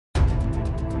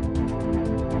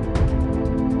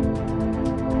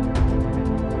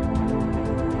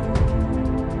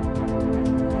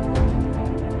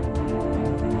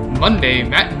Monday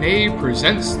Matinee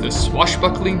presents the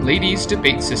Swashbuckling Ladies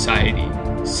Debate Society,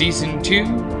 Season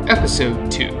 2,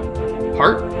 Episode 2,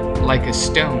 Heart Like a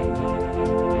Stone.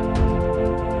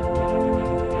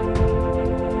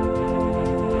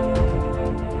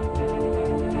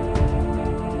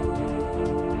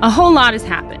 A whole lot has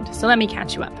happened, so let me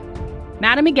catch you up.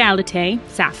 Madame Egalite,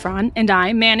 Saffron, and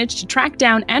I managed to track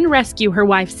down and rescue her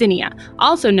wife Cinia,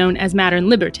 also known as Madame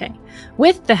Liberté,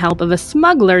 with the help of a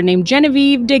smuggler named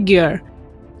Genevieve de Guer.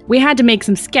 We had to make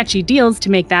some sketchy deals to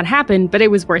make that happen, but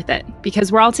it was worth it,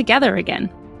 because we're all together again.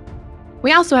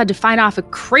 We also had to fight off a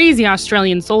crazy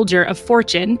Australian soldier of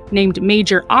fortune named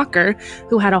Major Ocker,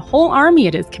 who had a whole army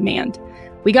at his command.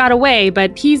 We got away,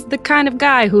 but he's the kind of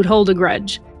guy who'd hold a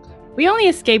grudge. We only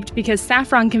escaped because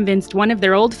Saffron convinced one of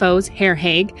their old foes, Herr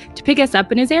Haig, to pick us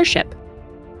up in his airship.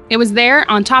 It was there,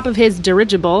 on top of his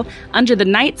dirigible, under the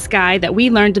night sky, that we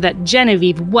learned that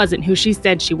Genevieve wasn't who she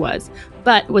said she was,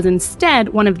 but was instead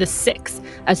one of the Six,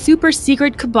 a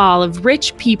super-secret cabal of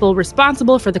rich people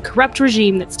responsible for the corrupt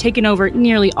regime that's taken over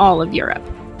nearly all of Europe.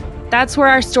 That's where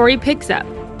our story picks up.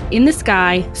 In the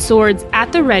sky, swords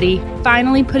at the ready,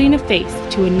 finally putting a face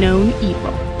to a known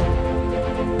evil.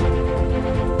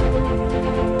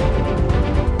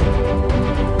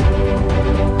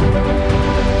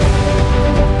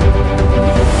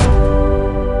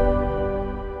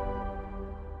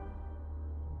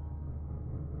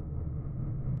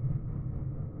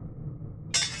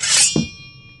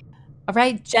 All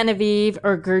right, Genevieve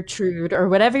or Gertrude or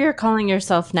whatever you're calling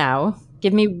yourself now,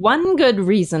 give me one good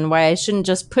reason why I shouldn't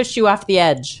just push you off the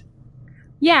edge.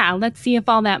 Yeah, let's see if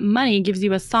all that money gives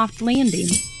you a soft landing.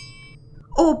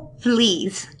 Oh,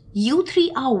 please. You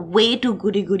three are way too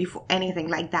goody-goody for anything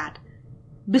like that.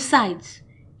 Besides,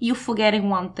 you're forgetting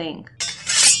one thing.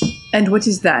 And what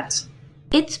is that?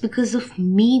 It's because of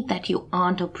me that you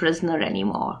aren't a prisoner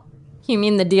anymore. You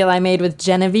mean the deal I made with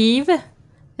Genevieve?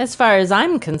 As far as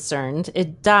I'm concerned,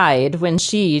 it died when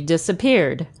she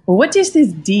disappeared. What is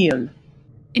this deal?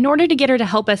 In order to get her to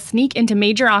help us sneak into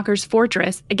Major Ocker's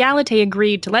fortress, Egalite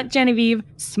agreed to let Genevieve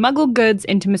smuggle goods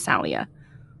into Massalia.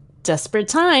 Desperate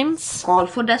times. Call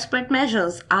for desperate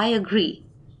measures, I agree.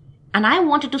 And I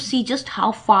wanted to see just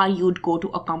how far you'd go to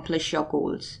accomplish your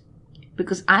goals.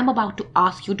 Because I'm about to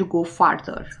ask you to go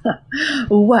farther.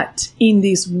 What, in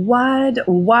this wide,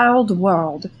 wild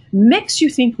world, makes you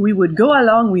think we would go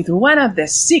along with one of the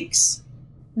Six?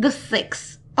 The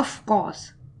Six, of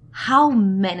course. How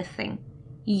menacing,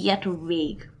 yet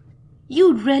vague.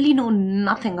 You really know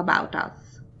nothing about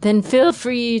us. Then feel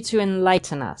free to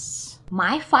enlighten us.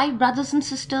 My 5 brothers and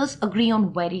sisters agree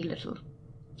on very little.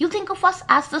 You think of us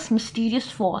as this mysterious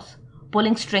force,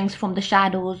 pulling strings from the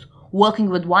shadows, working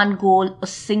with one goal, a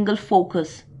single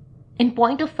focus. In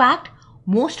point of fact,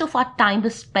 most of our time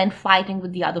is spent fighting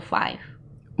with the other 5.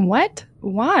 What?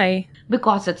 Why?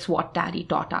 Because it's what Daddy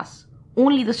taught us.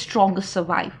 Only the strongest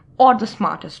survive, or the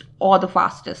smartest, or the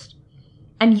fastest.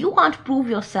 And you can't prove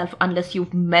yourself unless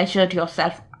you've measured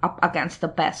yourself up against the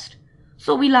best.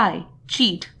 So we lie,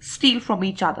 cheat, steal from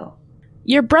each other.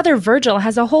 Your brother Virgil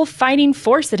has a whole fighting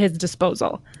force at his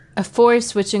disposal. A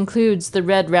force which includes the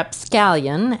Red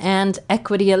Rapscallion and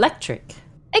Equity Electric.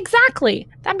 Exactly!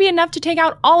 That'd be enough to take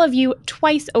out all of you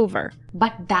twice over.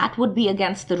 But that would be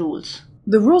against the rules.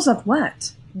 The rules of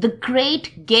what? The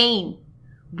great game.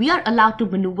 We are allowed to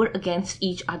maneuver against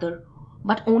each other,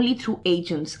 but only through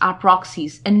agents, our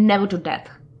proxies, and never to death.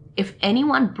 If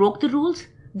anyone broke the rules,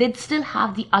 they'd still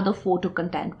have the other 4 to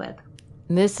contend with.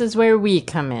 This is where we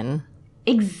come in.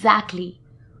 Exactly.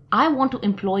 I want to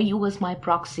employ you as my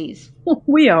proxies.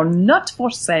 We are not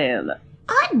for sale.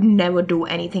 I'd never do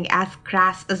anything as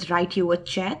crass as write you a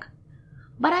check.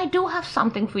 But I do have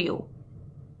something for you.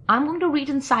 I'm going to reach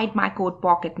inside my coat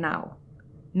pocket now.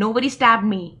 Nobody stabbed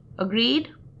me. Agreed?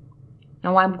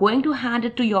 Now I'm going to hand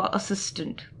it to your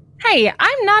assistant. Hey,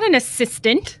 I'm not an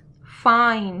assistant.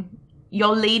 Fine.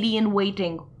 Your lady in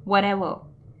waiting. Whatever.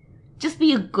 Just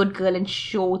be a good girl and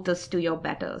show this to your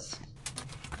betters.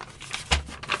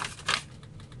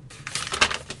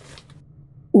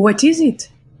 What is it?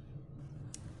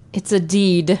 It's a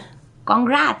deed.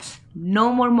 Congrats.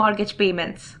 No more mortgage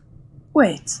payments.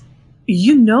 Wait,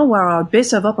 you know where our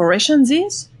base of operations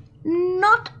is?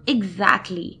 Not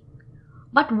exactly.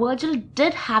 But Virgil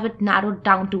did have it narrowed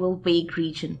down to a vague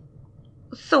region.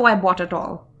 So I bought it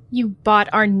all. You bought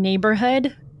our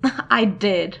neighborhood? I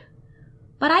did.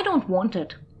 But I don't want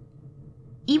it.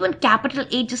 Even capital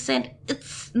A%,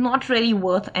 it's not really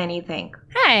worth anything.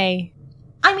 Hey!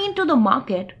 I mean to the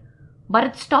market. But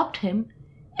it stopped him,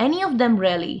 any of them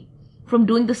really, from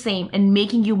doing the same and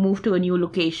making you move to a new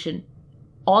location.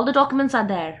 All the documents are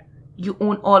there. You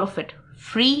own all of it.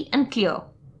 Free and clear.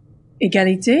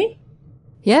 Égalité?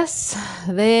 Yes,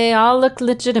 they all look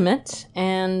legitimate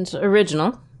and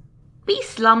original. Be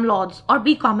slumlords or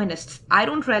be communists, I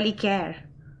don't really care.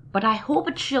 But I hope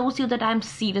it shows you that I'm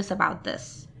serious about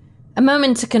this. A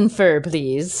moment to confer,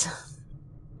 please.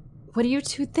 What do you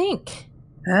two think?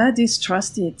 I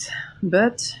distrust it,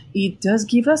 but it does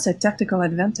give us a tactical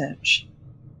advantage.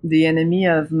 The enemy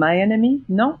of my enemy,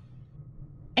 no?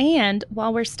 And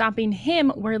while we're stopping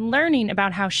him, we're learning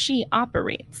about how she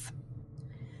operates.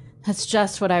 That's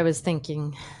just what I was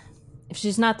thinking. If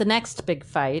she's not the next big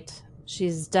fight,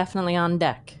 she's definitely on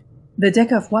deck. The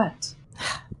deck of what?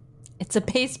 It's a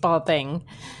baseball thing.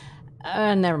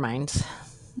 Never mind.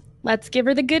 Let's give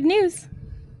her the good news.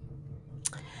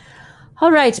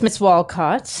 All right, Miss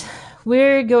Walcott.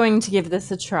 We're going to give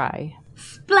this a try.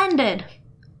 Splendid!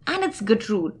 And it's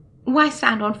Gertrude. Why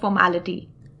stand on formality?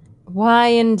 Why,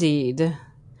 indeed.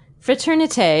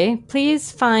 Fraternité,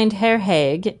 please find Herr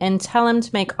Haig and tell him to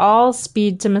make all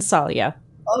speed to Massalia.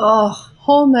 Oh,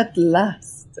 home at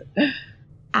last.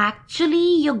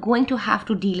 Actually, you're going to have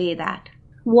to delay that.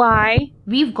 Why?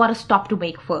 We've got a stop to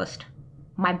make first.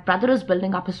 My brother is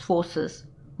building up his forces.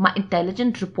 My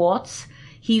intelligence reports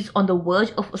he's on the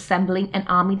verge of assembling an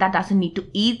army that doesn't need to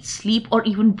eat, sleep, or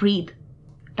even breathe.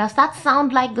 Does that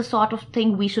sound like the sort of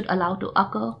thing we should allow to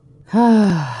occur?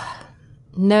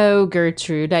 No,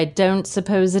 Gertrude, I don't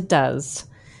suppose it does.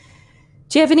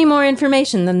 Do you have any more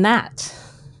information than that?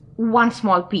 One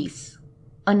small piece.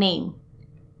 A name.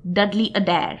 Dudley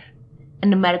Adair.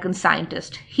 An American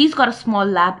scientist. He's got a small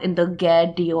lab in the Gare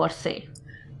d'Orsay.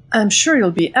 I'm sure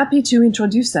you'll be happy to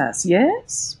introduce us,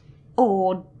 yes?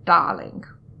 Oh, darling.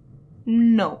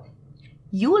 No.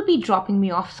 You will be dropping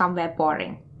me off somewhere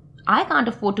boring. I can't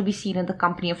afford to be seen in the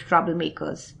company of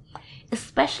troublemakers,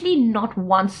 especially not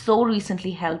one so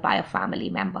recently held by a family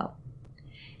member.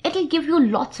 It'll give you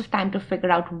lots of time to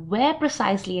figure out where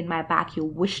precisely in my back you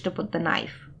wish to put the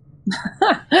knife.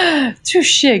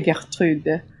 Touché,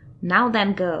 Gertrude. Now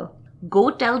then, girl,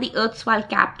 go tell the erstwhile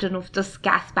captain of this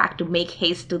gas pack to make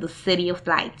haste to the City of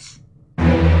Lights.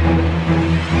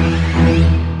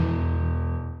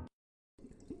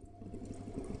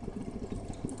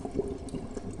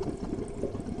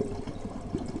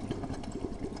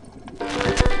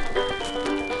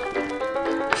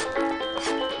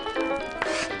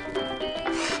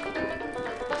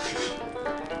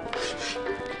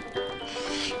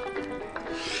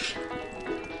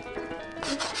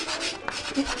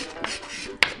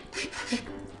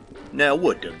 Now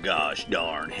what the gosh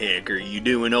darn heck are you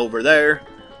doing over there?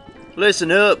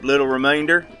 Listen up, little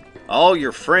remainder. All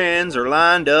your friends are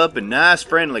lined up in nice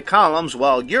friendly columns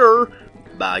while you're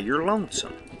by your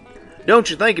lonesome.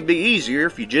 Don't you think it'd be easier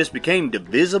if you just became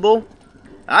divisible?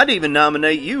 I'd even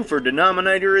nominate you for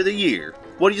Denominator of the Year.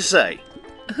 What do you say?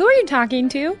 Who are you talking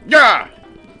to? Gah!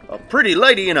 A pretty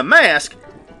lady in a mask?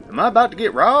 Am I about to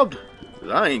get robbed? 'Cause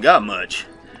I ain't got much.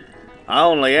 I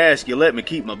only ask you let me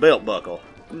keep my belt buckle.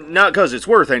 Not 'cause it's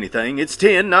worth anything, it's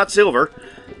tin, not silver.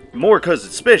 More 'cause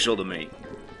it's special to me.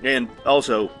 And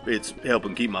also, it's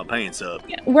helping keep my pants up.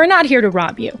 We're not here to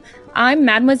rob you. I'm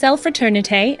Mademoiselle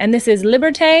Fraternité, and this is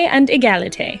Liberté and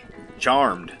Égalité.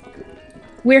 Charmed.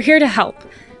 We're here to help.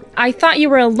 I thought you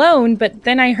were alone, but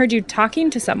then I heard you talking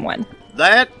to someone.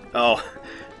 That? Oh,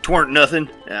 'tweren't nothing.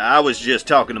 I was just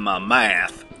talking to my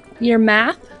math. Your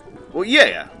math? Well,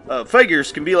 yeah,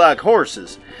 figures can be like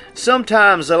horses.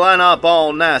 Sometimes they line up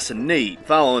all nice and neat,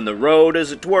 following the road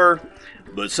as it were.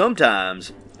 But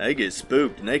sometimes they get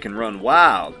spooked and they can run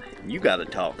wild, and you gotta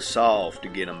talk soft to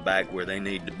get them back where they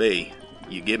need to be.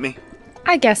 You get me?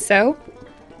 I guess so.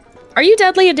 Are you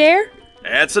Dudley Adair?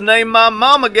 That's the name my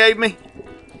mama gave me.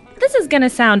 This is gonna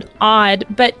sound odd,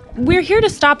 but we're here to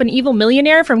stop an evil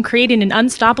millionaire from creating an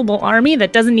unstoppable army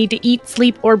that doesn't need to eat,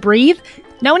 sleep, or breathe.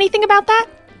 Know anything about that?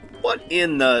 What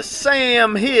in the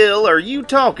Sam Hill are you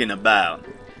talking about?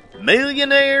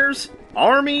 Millionaires?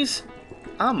 Armies?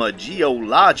 I'm a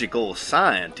geological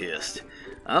scientist.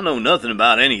 I know nothing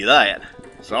about any of that.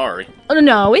 Sorry. Oh,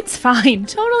 no, it's fine.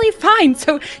 Totally fine.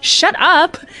 So shut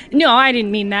up. No, I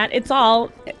didn't mean that. It's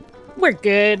all... We're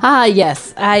good. Ah,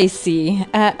 yes, I see.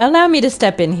 Allow me to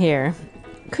step in here.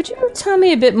 Could you tell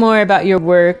me a bit more about your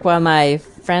work while my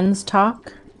friends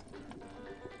talk?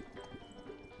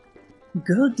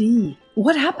 Goldie,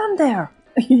 what happened there?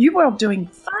 You were doing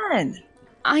fine.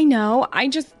 I know. I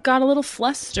just got a little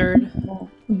flustered.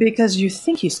 Because you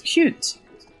think he's cute.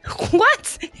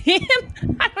 What? Him?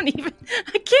 I can't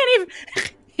even...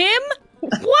 Him?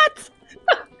 What?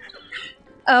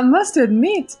 I must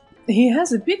admit, he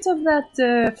has a bit of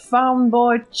that farm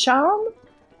boy charm.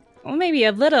 Well, maybe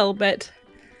a little, but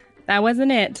that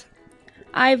wasn't it.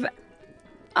 I've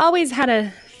always had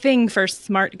a thing for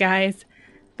smart guys,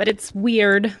 but it's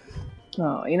weird.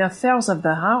 Oh, in affairs of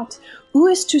the heart, who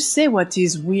is to say what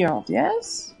is weird,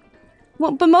 yes?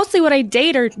 Well, but mostly what I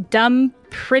date are dumb,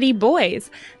 pretty boys.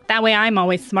 That way I'm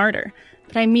always smarter.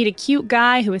 But I meet a cute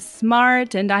guy who is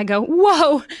smart, and I go,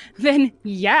 whoa, then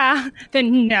yeah,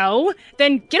 then no,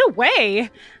 then get away.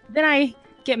 Then I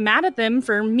get mad at them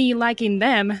for me liking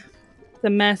them. It's a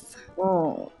mess.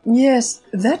 Oh, yes,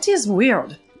 that is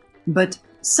weird. But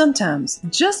sometimes,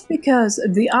 just because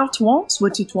the heart wants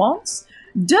what it wants,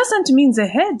 doesn't mean the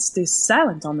head stays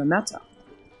silent on the matter.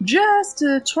 Just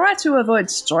try to avoid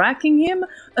striking him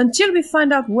until we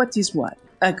find out what is what.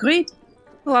 Agreed?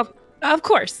 Well, of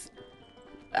course.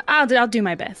 I'll do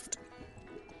my best.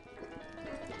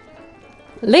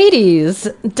 Ladies,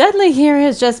 Dudley here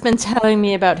has just been telling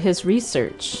me about his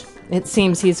research. It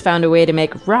seems he's found a way to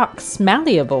make rocks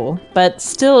malleable, but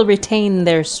still retain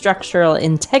their structural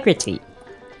integrity.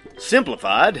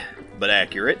 Simplified, but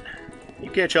accurate. You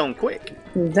catch on quick.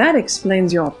 That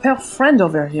explains your pale friend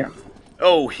over here.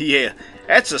 Oh, yeah,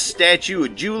 that's a statue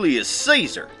of Julius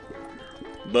Caesar.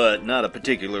 But not a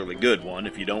particularly good one,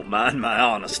 if you don't mind my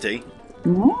honesty.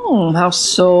 How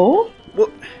so? Well,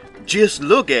 just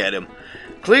look at him.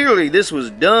 Clearly this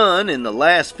was done in the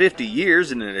last 50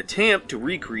 years in an attempt to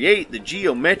recreate the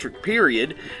geometric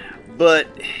period, but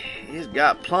it's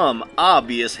got plumb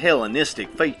obvious Hellenistic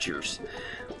features.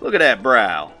 Look at that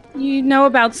brow. You know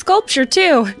about sculpture,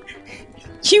 too.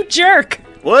 You jerk!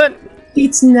 What?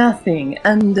 It's nothing.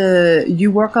 And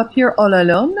you work up here all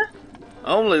alone?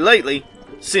 Only lately,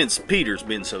 since Peter's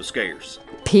been so scarce.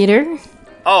 Peter?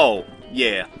 Oh,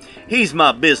 yeah. He's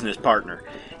my business partner.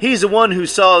 He's the one who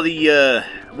saw the,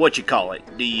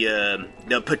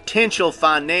 the potential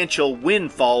financial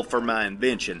windfall for my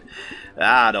invention.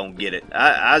 I don't get it.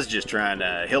 I was just trying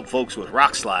to help folks with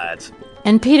rock slides.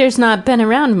 And Peter's not been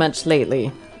around much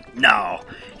lately. No,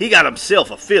 he got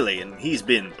himself a filly and he's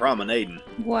been promenading.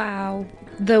 Wow.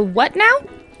 The what now?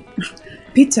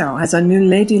 Peter has a new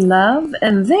lady love,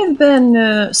 and they've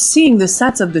been seeing the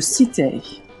sights of the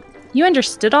city. You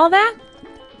understood all that?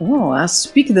 Oh, I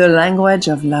speak the language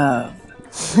of love.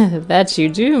 That you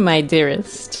do, my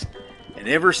dearest. And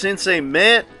ever since they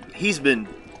met, he's been,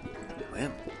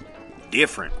 well,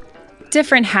 different.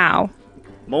 Different how?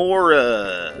 More,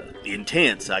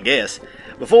 intense, I guess.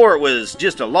 Before it was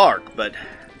just a lark, but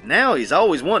now he's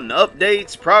always wanting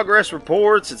updates, progress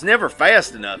reports. It's never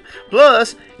fast enough.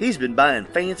 Plus, he's been buying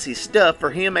fancy stuff for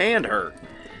him and her.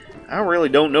 I really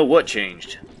don't know what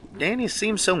changed. Danny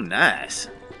seems so nice.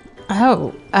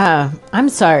 Oh, I'm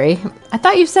sorry. I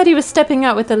thought you said he was stepping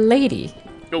out with a lady.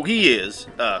 Oh, he is.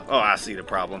 I see the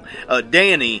problem.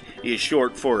 Danny is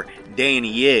short for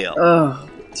Danielle. Oh,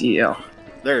 dear.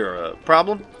 There a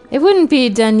problem? It wouldn't be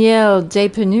Danielle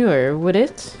Depeneur, would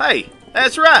it? Hey,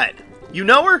 that's right. You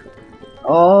know her?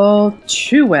 Oh,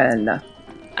 too well.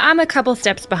 I'm a couple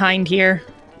steps behind here.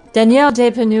 Danielle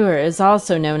Depeneur is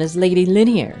also known as Lady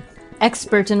Linear,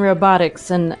 expert in robotics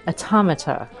and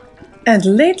automata. And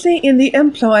lately in the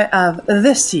employ of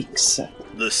the Six.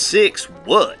 The Six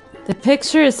what? The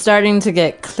picture is starting to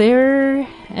get clearer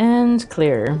and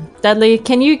clearer. Dudley,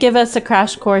 can you give us a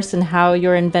crash course in how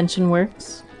your invention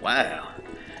works? Wow.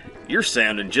 You're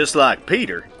sounding just like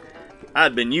Peter.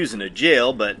 I'd been using a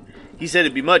gel, but he said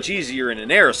it'd be much easier in an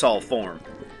aerosol form.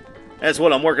 That's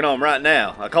what I'm working on right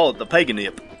now. I call it the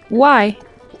paganip. Why?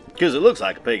 Because it looks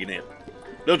like a paganip.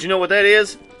 Don't you know what that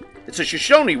is? It's a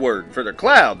Shoshone word for the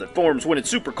cloud that forms when it's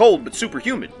super cold but super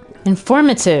humid.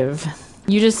 Informative.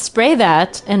 You just spray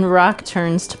that and rock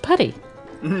turns to putty.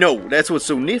 No, that's what's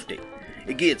so nifty.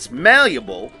 It gets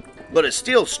malleable, but it's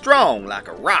still strong like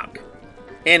a rock.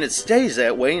 And it stays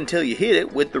that way until you hit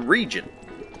it with the region.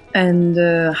 And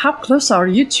how close are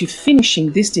you to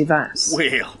finishing this device?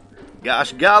 Well,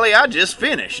 gosh golly, I just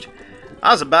finished.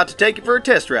 I was about to take it for a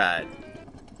test ride.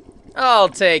 I'll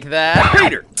take that.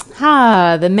 Peter!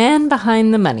 Ah, the man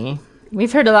behind the money.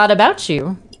 We've heard a lot about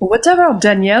you. Whatever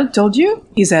Danielle told you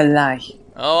is a lie.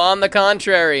 Oh, on the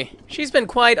contrary. She's been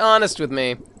quite honest with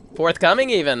me. Forthcoming,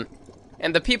 even.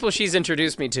 And the people she's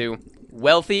introduced me to.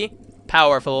 Wealthy,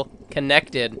 powerful,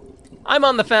 connected. I'm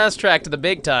on the fast track to the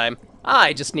big time.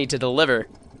 I just need to deliver.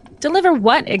 Deliver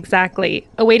what exactly?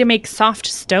 A way to make soft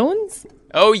stones?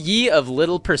 Oh, ye of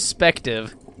little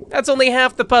perspective. That's only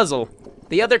half the puzzle.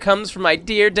 The other comes from my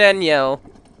dear Danielle.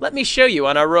 Let me show you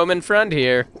on our Roman front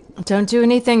here. Don't do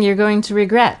anything you're going to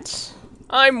regret.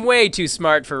 I'm way too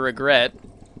smart for regret.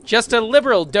 Just a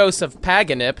liberal dose of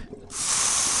paganip.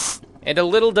 And a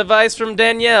little device from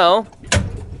Danielle.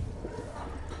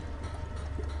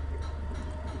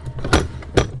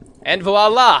 And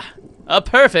voila! A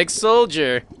perfect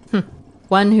soldier.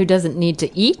 One who doesn't need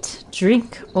to eat,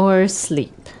 drink, or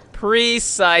sleep.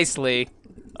 Precisely.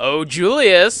 Oh,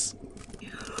 Julius.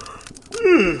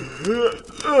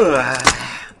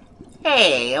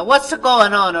 Hey, what's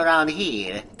going on around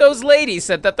here? Those ladies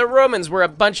said that the Romans were a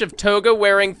bunch of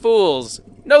toga-wearing fools.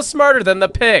 No smarter than the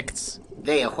Picts.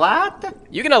 They what?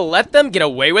 You gonna let them get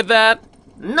away with that?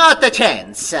 Not a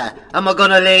chance. I'm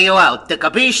gonna lay you out,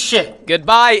 capiche?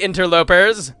 Goodbye,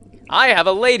 interlopers. I have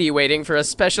a lady waiting for a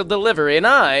special delivery, and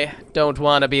I don't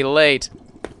want to be late.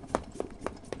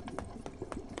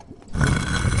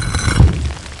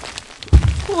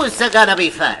 Who's gonna be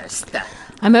first?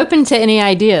 I'm open to any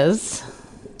ideas.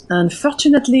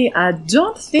 Unfortunately, I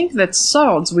don't think that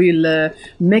swords will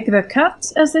make the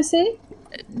cut, as they say.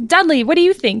 Dudley, what do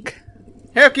you think?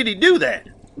 How could he do that?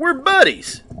 We're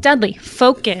buddies. Dudley,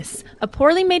 focus. A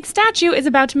poorly made statue is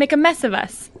about to make a mess of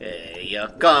us. Hey,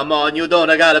 come on, you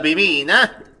don't gotta be mean, huh?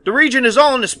 The region is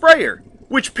all in the sprayer,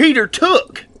 which Peter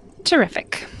took.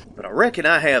 Terrific. But I reckon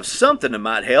I have something that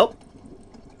might help.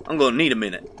 I'm gonna need a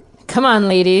minute. Come on,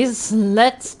 ladies.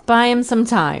 Let's buy him some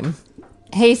time.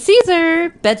 Hey, Caesar,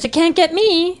 bet you can't get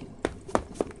me.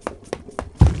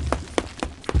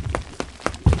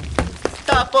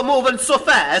 Stop moving so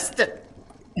fast.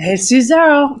 Hey,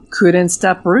 Caesar couldn't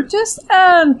stop Brutus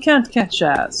and can't catch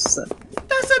us.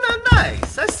 That's not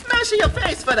nice. I smash your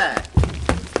face for that.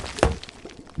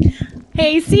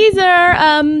 Hey, Caesar,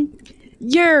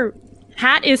 your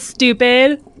hat is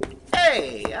stupid.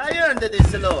 Hey, I earned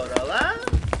this laurel, huh?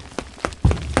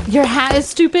 Your hat is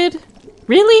stupid?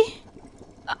 Really?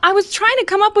 I was trying to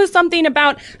come up with something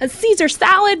about a Caesar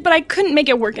salad, but I couldn't make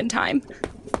it work in time.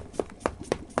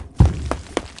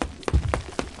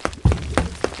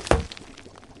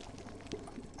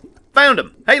 Found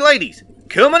him. Hey, ladies,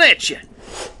 coming at you.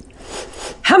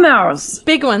 Hammers!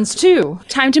 Big ones, too.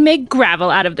 Time to make gravel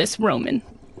out of this Roman.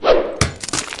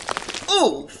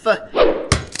 Oof.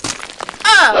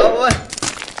 Ow!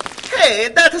 Hey,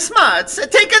 that's smart.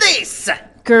 Take this.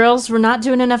 Girls, we're not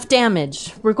doing enough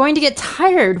damage. We're going to get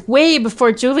tired way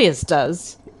before Julius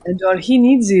does. And all he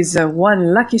needs is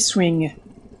one lucky swing.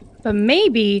 But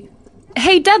maybe...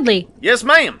 Hey, Dudley, Yes,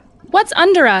 ma'am. what's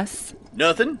under us?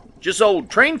 Nothing. Just old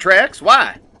train tracks.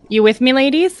 Why? You with me,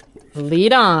 ladies?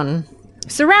 Lead on.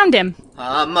 Surround him.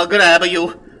 I'ma grab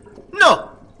you.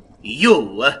 No,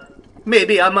 you.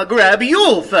 Maybe I'ma grab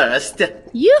you first.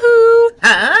 Yoo-hoo!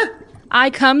 Huh?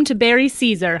 I come to bury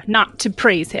Caesar, not to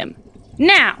praise him.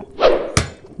 Now,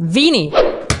 Vini.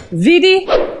 Vidi?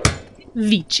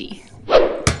 Vici.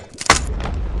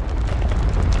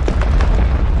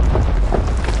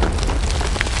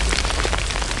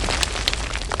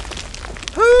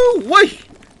 Hoo-wee!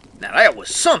 Now that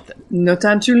was something. No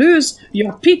time to lose.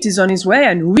 Your Pete is on his way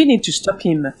and we need to stop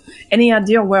him. Any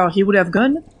idea where he would have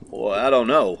gone? Well, I don't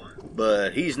know,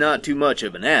 but he's not too much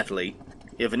of an athlete.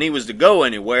 If he was to go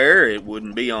anywhere, it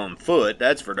wouldn't be on foot,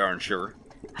 that's for darn sure.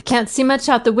 I can't see much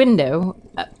out the window.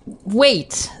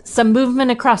 Wait, some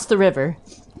movement across the river.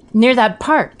 Near that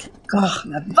park. Oh,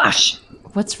 la vache!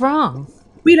 What's wrong?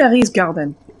 Tuileries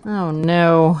Garden. Oh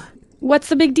no. What's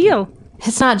the big deal?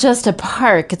 It's not just a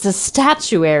park, it's a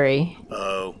statuary.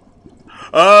 Oh.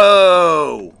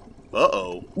 Oh!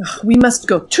 Uh-oh. We must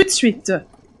go tout de suite.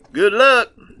 Good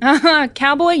luck.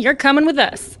 Cowboy, you're coming with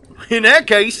us. In that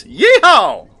case,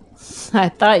 yeehaw! I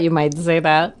thought you might say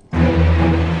that.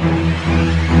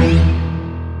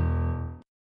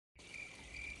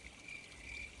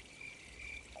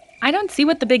 I don't see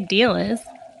what the big deal is.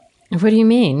 What do you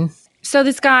mean? So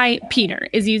this guy, Peter,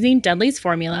 is using Dudley's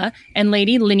formula and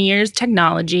Lady Linear's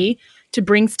technology to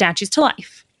bring statues to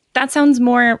life. That sounds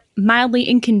more mildly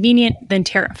inconvenient than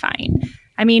terrifying.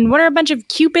 I mean, what are a bunch of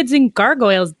cupids and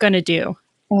gargoyles gonna do?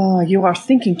 Oh, you are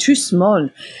thinking too small.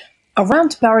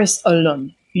 Around Paris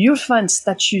alone, you'll find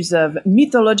statues of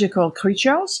mythological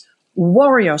creatures,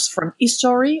 warriors from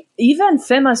history, even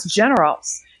famous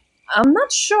generals. I'm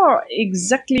not sure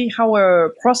exactly how a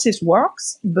process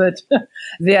works, but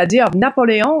the idea of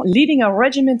Napoleon leading a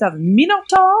regiment of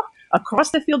Minotaur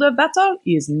across the field of battle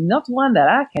is not one that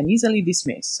I can easily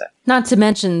dismiss. Not to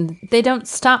mention, they don't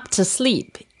stop to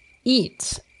sleep,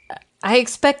 eat. I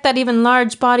expect that even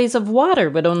large bodies of water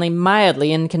would only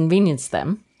mildly inconvenience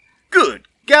them. Good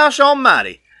gosh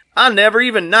almighty. I never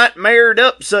even nightmared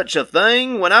up such a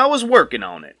thing when I was working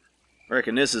on it.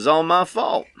 Reckon this is all my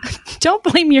fault. Don't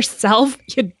blame yourself,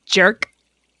 you jerk.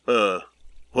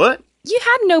 What? You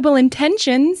had noble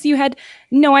intentions. You had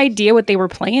no idea what they were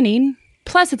planning.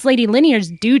 Plus, it's Lady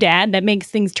Linear's doodad that makes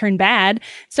things turn bad.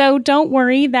 So don't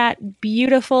worry that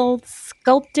beautiful,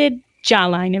 sculpted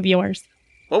jawline of yours.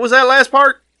 What was that last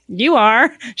part? You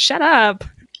are. Shut up.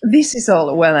 This is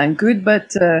all well and good,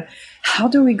 but how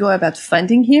do we go about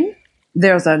finding him?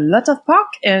 There's a lot of park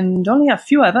and only a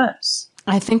few of us.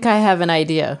 I think I have an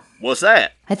idea. What's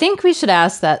that? I think we should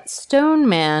ask that stone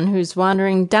man who's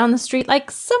wandering down the street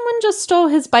like someone just stole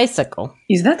his bicycle.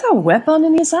 Is that a weapon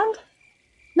in his hand?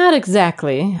 Not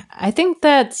exactly. I think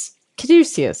that's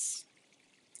Caduceus.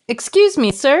 Excuse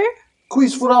me, sir?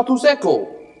 Quis furatus echo?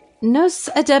 Nos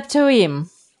adeptoim.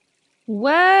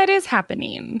 What is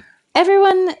happening?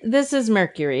 Everyone, this is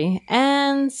Mercury,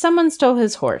 and someone stole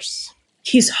his horse.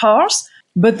 His horse?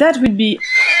 But that would be...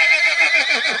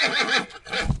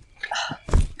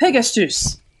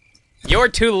 Pegasus. You're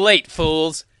too late,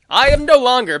 fools. I am no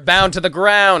longer bound to the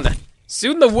ground.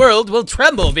 Soon the world will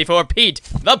tremble before Pete,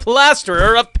 the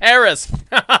plasterer of Paris.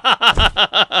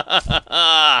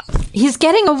 He's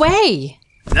getting away!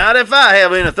 Not if I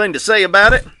have anything to say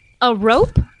about it. A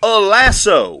rope? A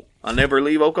lasso. I'll never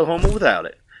leave Oklahoma without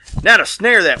it. Now to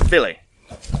snare that filly.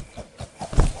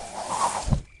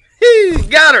 Hee,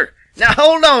 got her. Now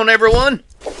hold on, everyone.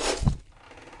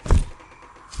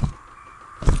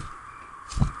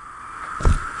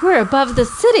 We're above the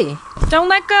city. Don't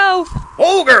let go.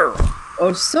 Ogre!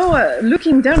 Also,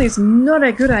 looking down is not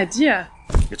a good idea.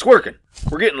 It's working.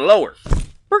 We're getting lower.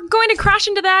 We're going to crash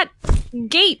into that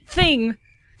gate thing.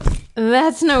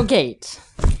 That's no gate.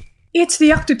 It's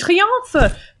the Arc de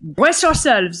Triomphe. Brace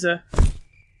yourselves.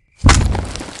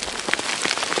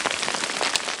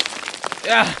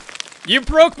 You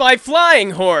broke my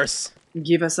flying horse.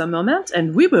 Give us a moment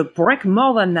and we will break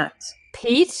more than that.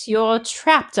 Pete, you're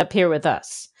trapped up here with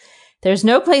us. There's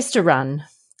no place to run.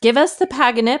 Give us the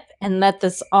Paganip and let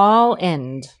this all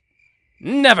end.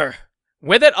 Never.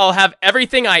 With it, I'll have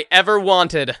everything I ever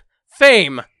wanted.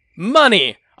 Fame,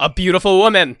 money, a beautiful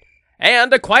woman,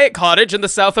 and a quiet cottage in the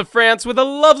south of France with a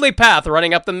lovely path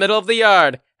running up the middle of the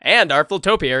yard, and artful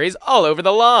topiaries all over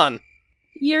the lawn.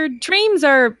 Your dreams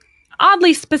are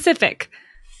oddly specific.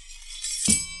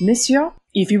 Monsieur,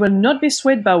 if you will not be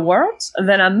swayed by words,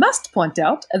 then I must point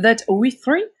out that we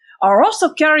three are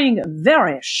also carrying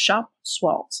very sharp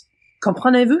swords.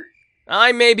 Comprenez-vous?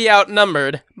 I may be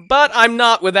outnumbered, but I'm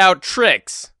not without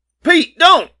tricks. Pete,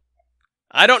 don't!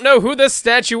 I don't know who this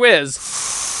statue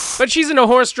is, but she's in a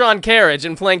horse-drawn carriage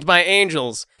and flanked by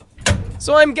angels.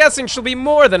 So I'm guessing she'll be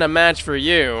more than a match for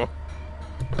you.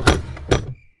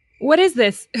 What is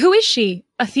this? Who is she?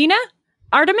 Athena?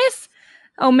 Artemis?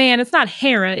 Oh man, it's not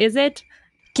Hera, is it?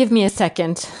 Give me a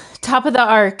second. Top of the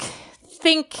arc.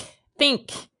 Think.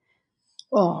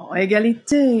 Oh,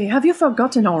 Égalité, have you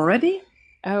forgotten already?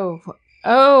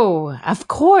 Oh, of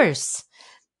course.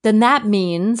 Then that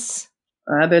means...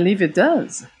 I believe it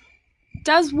does.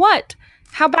 Does what?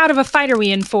 How bad of a fight are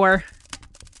we in for?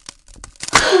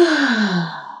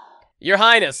 Your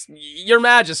Highness, Your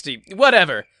Majesty,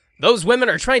 whatever. Those women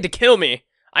are trying to kill me.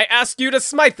 I ask you to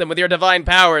smite them with your divine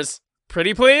powers.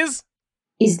 Pretty please?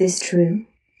 Is this true?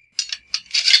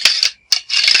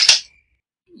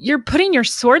 You're putting your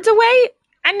swords away?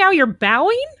 And now you're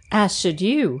bowing? As should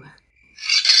you.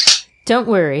 Don't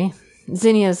worry.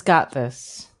 Zinnia's got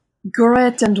this.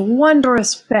 Great and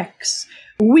wondrous Pex,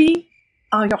 we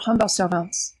are your humble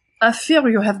servants. I fear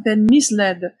you have been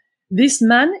misled. This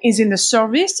man is in the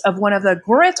service of one of the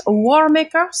great war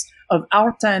makers of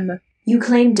our time. You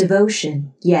claim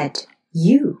devotion, yet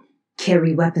you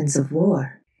carry weapons of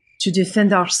war. To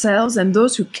defend ourselves and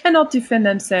those who cannot defend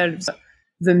themselves.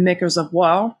 The makers of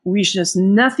war wish us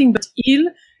nothing but ill,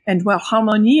 and while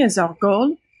harmony is our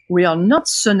goal, we are not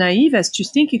so naive as to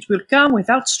think it will come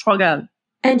without struggle.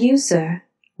 And you, sir,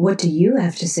 what do you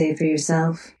have to say for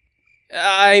yourself?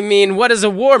 I mean, what is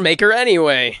a war maker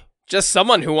anyway? Just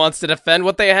someone who wants to defend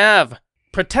what they have.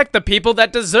 Protect the people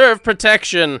that deserve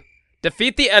protection.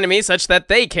 Defeat the enemy such that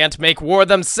they can't make war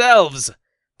themselves.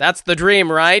 That's the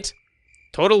dream, right?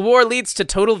 Total war leads to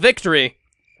total victory,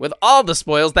 with all the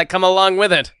spoils that come along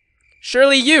with it.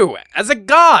 Surely you, as a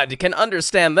god, can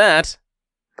understand that.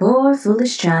 Poor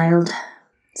foolish child.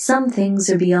 Some things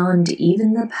are beyond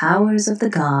even the powers of the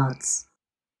gods.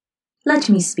 Let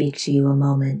me speak to you a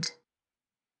moment.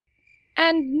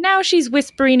 And now she's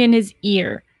whispering in his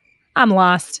ear. I'm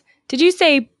lost. Did you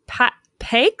say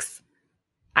Pegs?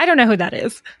 I don't know who that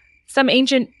is. Some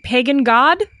ancient pagan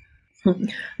god?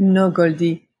 No,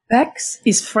 Goldie. Pex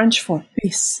is French for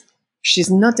peace. She's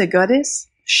not a goddess.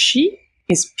 She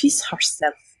is peace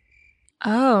herself.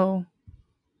 Oh.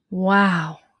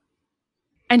 Wow.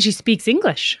 And she speaks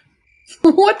English.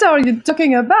 What are you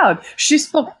talking about? She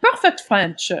spoke perfect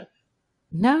French.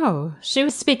 No, she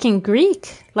was speaking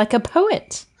Greek, like a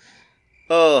poet.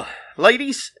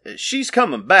 Ladies, she's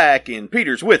coming back and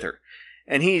Peter's with her.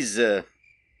 And he's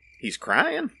He's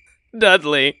crying?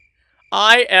 Dudley,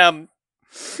 I am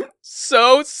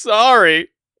so sorry.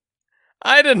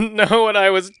 I didn't know what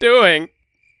I was doing.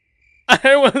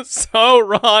 I was so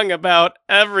wrong about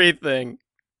everything.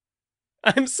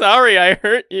 I'm sorry I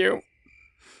hurt you.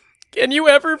 Can you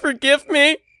ever forgive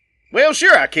me? Well,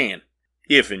 sure I can.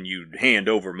 If'n you'd hand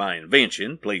over my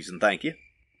invention, please and thank you.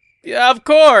 Yeah, of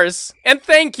course. And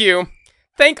thank you.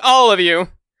 Thank all of you.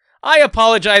 I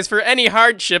apologize for any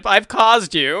hardship I've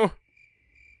caused you.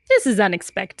 This is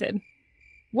unexpected.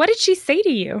 What did she say to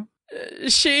you?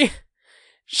 She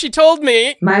told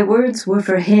me... My words were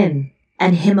for him,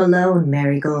 and him alone,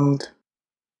 Marigold.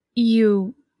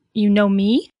 You know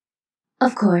me?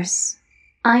 Of course.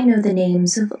 I know the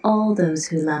names of all those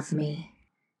who love me.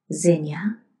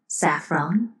 Zinnia,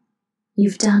 Saffron,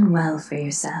 you've done well for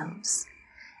yourselves.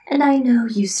 And I know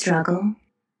you struggle,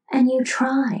 and you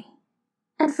try.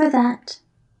 And for that,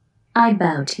 I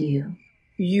bow to you.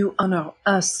 You honor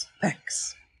us,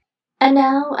 Pex. And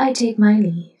now I take my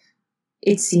leave.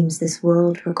 It seems this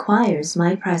world requires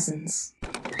my presence.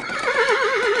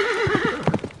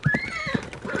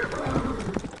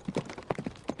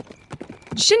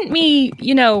 Shouldn't we,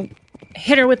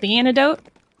 hit her with the antidote?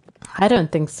 I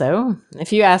don't think so.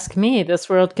 If you ask me, this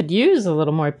world could use a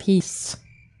little more peace.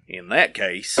 In that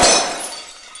case...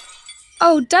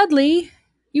 Oh, Dudley,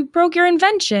 you broke your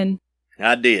invention.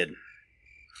 I did.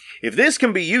 If this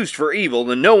can be used for evil,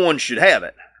 then no one should have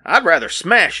it. I'd rather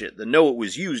smash it than know it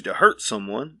was used to hurt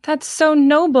someone. That's so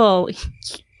noble,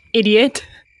 idiot.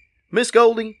 Miss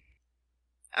Goldie,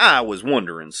 I was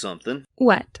wondering something.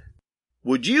 What?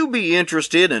 Would you be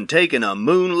interested in taking a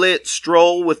moonlit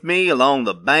stroll with me along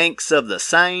the banks of the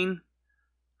Seine?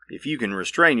 If you can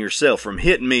restrain yourself from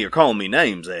hitting me or calling me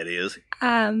names, that is.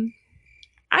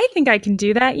 I think I can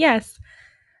do that, yes.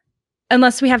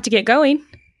 Unless we have to get going.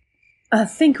 I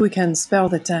think we can spare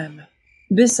the time.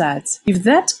 Besides, if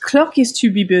that clock is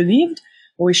to be believed,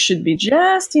 we should be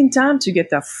just in time to get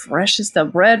the freshest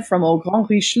of bread from our Grand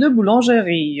Richelieu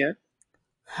Boulangerie.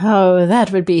 Oh,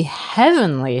 that would be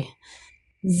heavenly.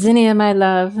 Zinnia, my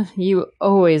love, you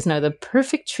always know the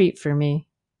perfect treat for me.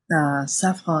 Ah,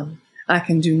 Saffron, I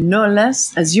can do no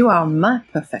less, as you are my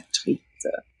perfect treat.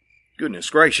 Goodness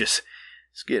gracious,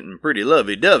 it's getting pretty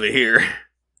lovey-dovey here.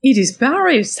 It is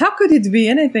Paris. How could it be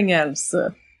anything else?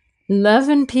 Love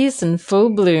and peace in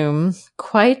full bloom.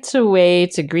 Quite a way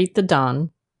to greet the dawn.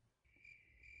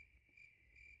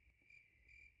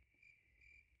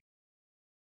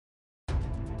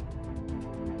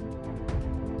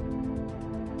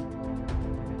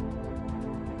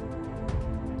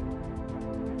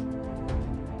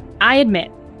 I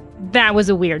admit, that was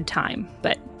a weird time,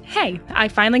 but hey, I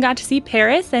finally got to see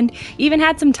Paris and even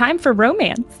had some time for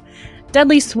romance.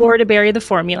 Dudley swore to bury the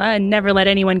formula and never let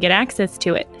anyone get access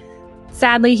to it.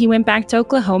 Sadly, he went back to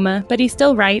Oklahoma, but he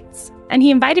still writes, and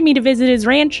he invited me to visit his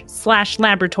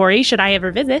ranch/laboratory should I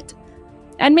ever visit.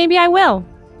 And maybe I will,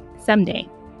 someday.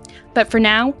 But for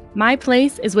now, my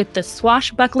place is with the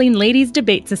Swashbuckling Ladies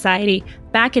Debate Society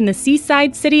back in the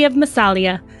seaside city of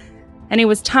Massalia, and it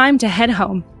was time to head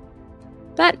home.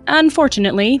 But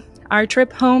unfortunately, our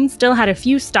trip home still had a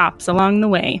few stops along the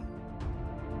way.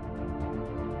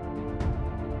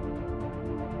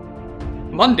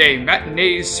 Monday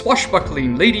Matinee's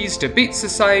Swashbuckling Ladies Debate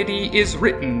Society is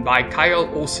written by Kyle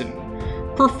Olson.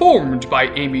 Performed by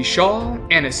Amy Shaw,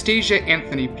 Anastasia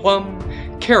Anthony Plum,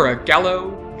 Kara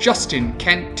Gallo, Justin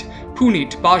Kent,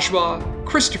 Punit Bajwa,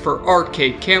 Christopher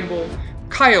R.K. Campbell,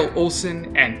 Kyle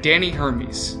Olson, and Danny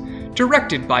Hermes.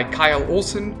 Directed by Kyle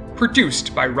Olson,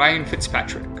 produced by Ryan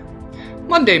Fitzpatrick.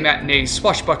 Monday Matinee's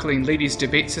Swashbuckling Ladies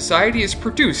Debate Society is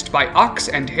produced by Ox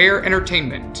and Hare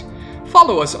Entertainment.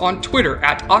 Follow us on Twitter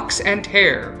at Ox and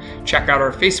Hare. Check out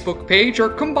our Facebook page or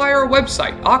come by our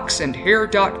website,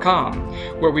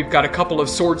 oxandhare.com, where we've got a couple of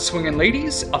sword-swinging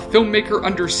ladies, a filmmaker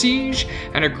under siege,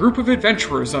 and a group of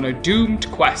adventurers on a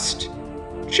doomed quest.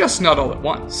 Just not all at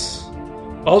once.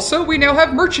 Also, we now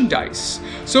have merchandise,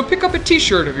 so pick up a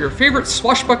t-shirt of your favorite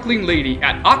swashbuckling lady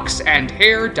at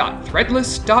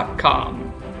oxandhare.threadless.com.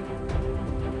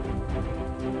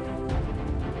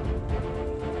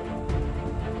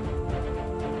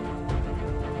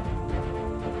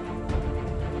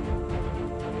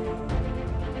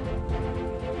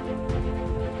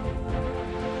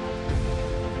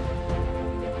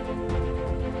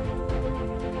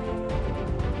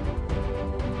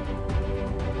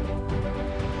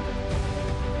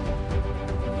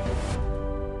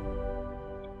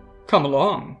 Come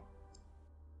along.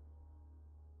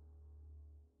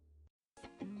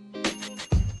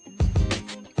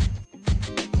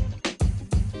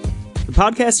 The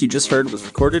podcast you just heard was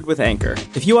recorded with Anchor.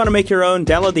 If you want to make your own,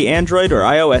 download the Android or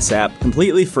iOS app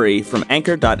completely free from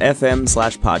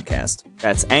anchor.fm/podcast.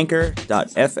 That's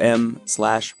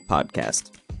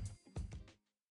anchor.fm/podcast.